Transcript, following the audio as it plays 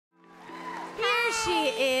she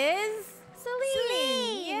is. Céline.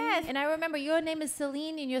 Céline. Yes. And I remember your name is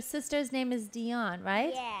Céline and your sister's name is Dion,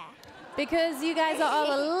 right? Yeah. Because you guys are all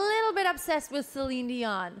a little bit obsessed with Céline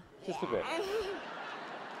Dion. Just a bit.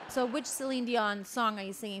 So which Céline Dion song are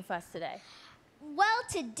you singing for us today? Well,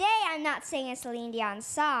 today I'm not singing a Céline Dion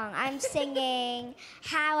song. I'm singing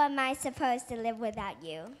How Am I Supposed to Live Without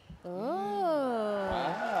You? Oh.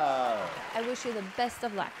 Wow. I wish you the best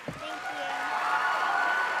of luck. Thank you.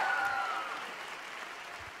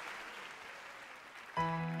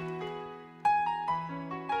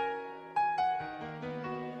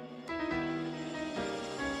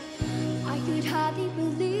 I could hardly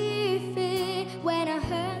believe it when I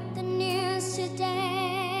heard the news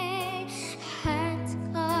today. I had to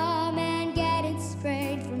come and get it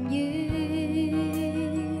straight from you.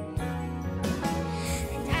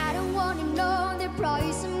 And I don't want to know the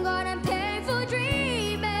price I'm gonna pay for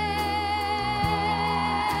dreaming.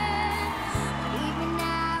 But even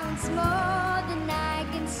now it's more than I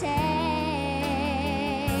can take.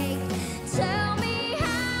 Tell me,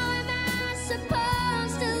 how am I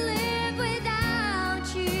supposed to live without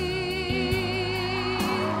you?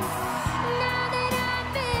 Now that I've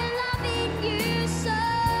been loving you so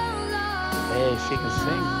long. Hey, she can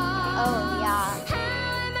sing. Oh, yeah.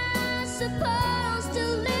 How am I supposed to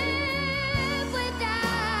live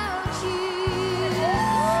without you?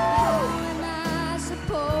 How am I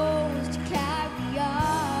supposed to carry on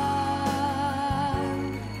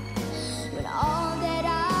when all that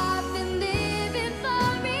I've been living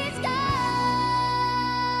for is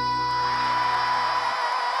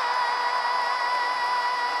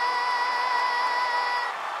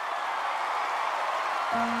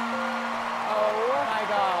Oh my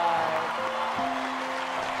God.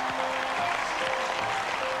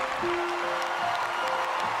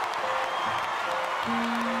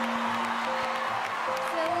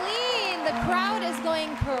 Céline, the crowd is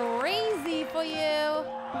going crazy for you.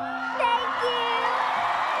 Thank you.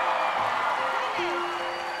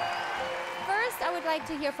 First, I would like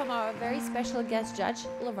to hear from our very special guest judge,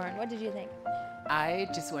 Laverne. What did you think? I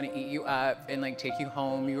just want to eat you up and like take you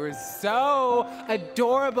home. You were so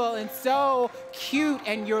adorable and so cute,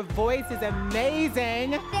 and your voice is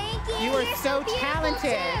amazing. Thank you. You are You're so beautiful,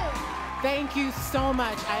 talented. too. Thank you so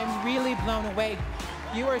much. I'm really blown away.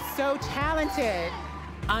 You are so talented.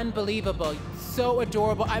 Unbelievable. So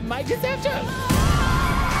adorable. I might just have to.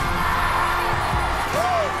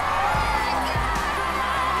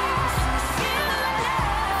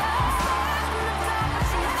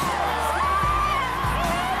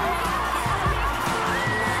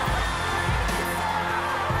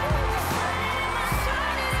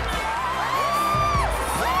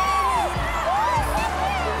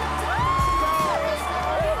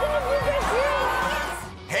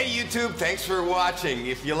 Hey YouTube, thanks for watching.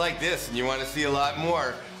 If you like this and you want to see a lot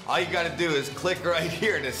more, all you got to do is click right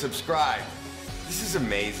here to subscribe. This is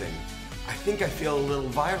amazing. I think I feel a little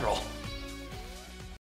viral.